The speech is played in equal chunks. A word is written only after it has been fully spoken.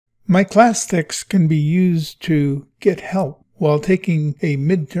My class text can be used to get help while taking a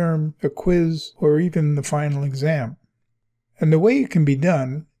midterm, a quiz, or even the final exam. And the way it can be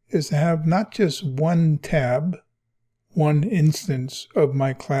done is to have not just one tab, one instance of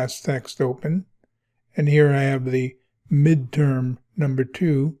my class text open, and here I have the midterm number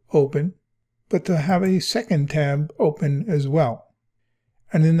 2 open, but to have a second tab open as well.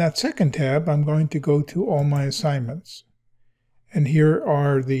 And in that second tab, I'm going to go to all my assignments. And here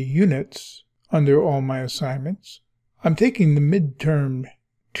are the units under all my assignments. I'm taking the midterm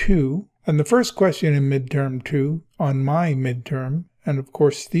 2, and the first question in midterm 2 on my midterm, and of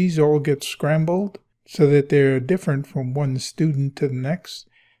course these all get scrambled so that they're different from one student to the next,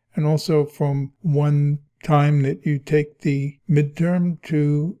 and also from one time that you take the midterm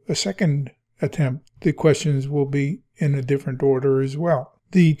to a second attempt. The questions will be in a different order as well.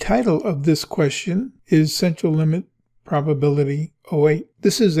 The title of this question is Central Limit Probability 08.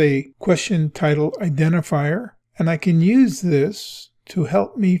 This is a question title identifier, and I can use this to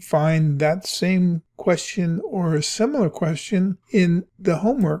help me find that same question or a similar question in the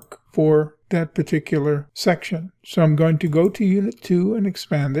homework for that particular section. So I'm going to go to Unit 2 and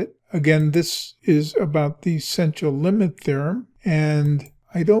expand it. Again, this is about the central limit theorem, and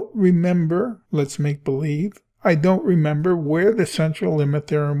I don't remember, let's make believe, I don't remember where the central limit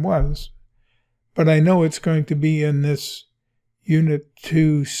theorem was. But I know it's going to be in this Unit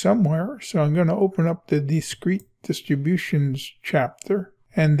 2 somewhere, so I'm going to open up the discrete distributions chapter,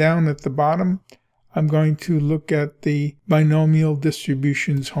 and down at the bottom I'm going to look at the binomial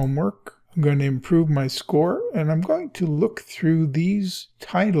distributions homework. I'm going to improve my score, and I'm going to look through these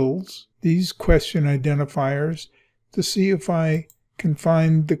titles, these question identifiers, to see if I can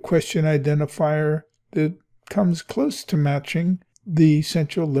find the question identifier that comes close to matching the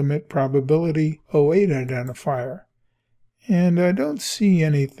central limit probability 08 identifier. And I don't see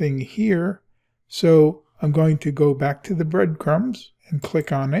anything here, so I'm going to go back to the breadcrumbs and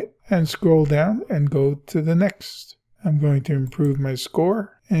click on it and scroll down and go to the next. I'm going to improve my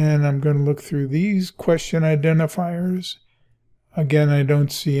score, and I'm going to look through these question identifiers. Again, I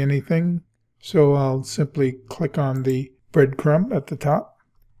don't see anything, so I'll simply click on the breadcrumb at the top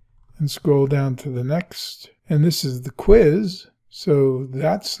and scroll down to the next. And this is the quiz, so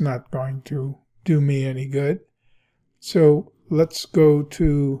that's not going to do me any good. So let's go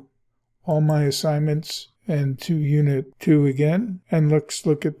to all my assignments and to Unit 2 again, and let's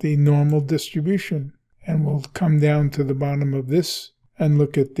look at the normal distribution. And we'll come down to the bottom of this and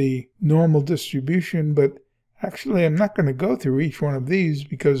look at the normal distribution, but actually I'm not going to go through each one of these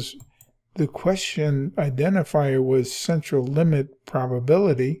because the question identifier was central limit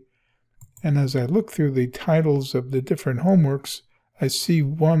probability. And as I look through the titles of the different homeworks, I see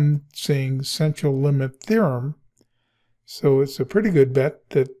one saying central limit theorem. So it's a pretty good bet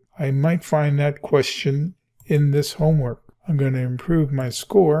that I might find that question in this homework. I'm going to improve my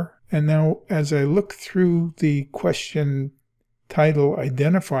score. And now as I look through the question title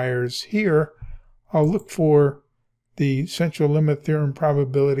identifiers here, I'll look for the central limit theorem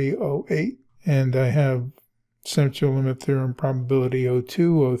probability 08. And I have central limit theorem probability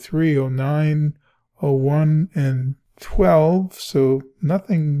 02, 03, 09, 01, and 12. So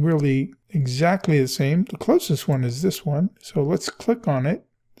nothing really exactly the same. The closest one is this one. So let's click on it.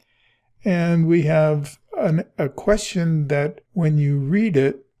 And we have a question that when you read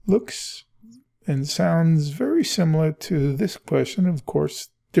it looks and sounds very similar to this question. Of course,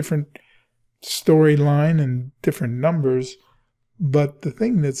 different storyline and different numbers. But the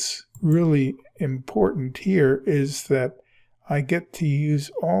thing that's really important here is that I get to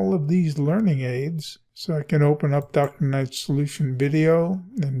use all of these learning aids. So I can open up Dr. Knight's solution video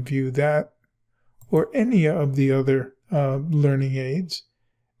and view that, or any of the other learning aids.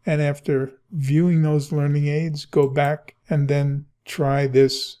 And after viewing those learning aids, go back and then try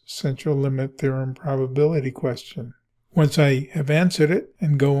this central limit theorem probability question. Once I have answered it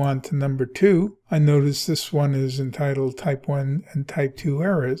and go on to number 2, I notice this one is entitled Type 1 and Type 2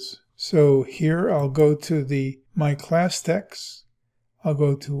 Errors. So here I'll go to my class text. I'll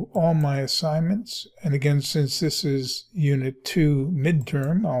go to all my assignments. And again, since this is Unit 2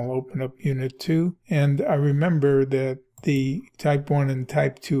 midterm, I'll open up Unit 2. And I remember that the Type 1 and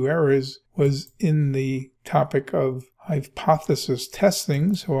Type 2 errors was in the topic of hypothesis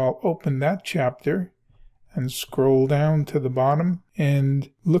testing. So I'll open that chapter and scroll down to the bottom and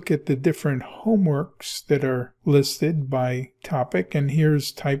look at the different homeworks that are listed by topic. And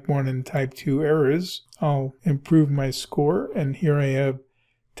here's Type 1 and Type 2 errors. I'll improve my score, and here I have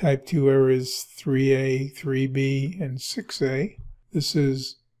Type 2 errors 3A, 3B, and 6A. This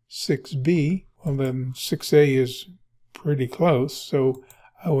is 6B. Well, then 6A is pretty close, so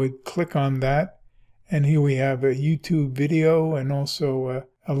I would click on that, and here we have a YouTube video and also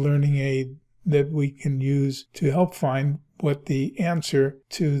a learning aid that we can use to help find what the answer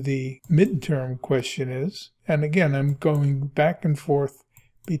to the midterm question is. And again, I'm going back and forth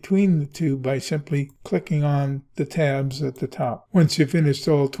between the two by simply clicking on the tabs at the top. Once you've finished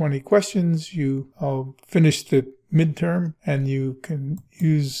all 20 questions, I'll finish the midterm, and you can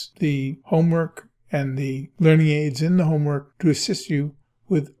use the homework and the learning aids in the homework to assist you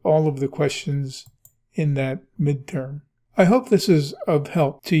with all of the questions in that midterm. I hope this is of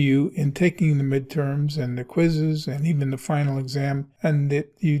help to you in taking the midterms and the quizzes and even the final exam, and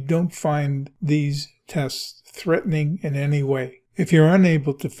that you don't find these tests threatening in any way. If you're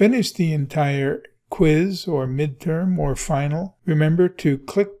unable to finish the entire quiz or midterm or final, remember to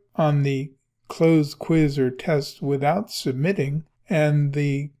click on the closed quiz or test without submitting, and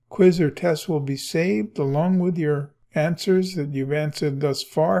the quiz or test will be saved along with your answers that you've answered thus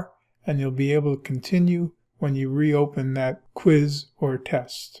far, and you'll be able to continue when you reopen that quiz or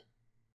test.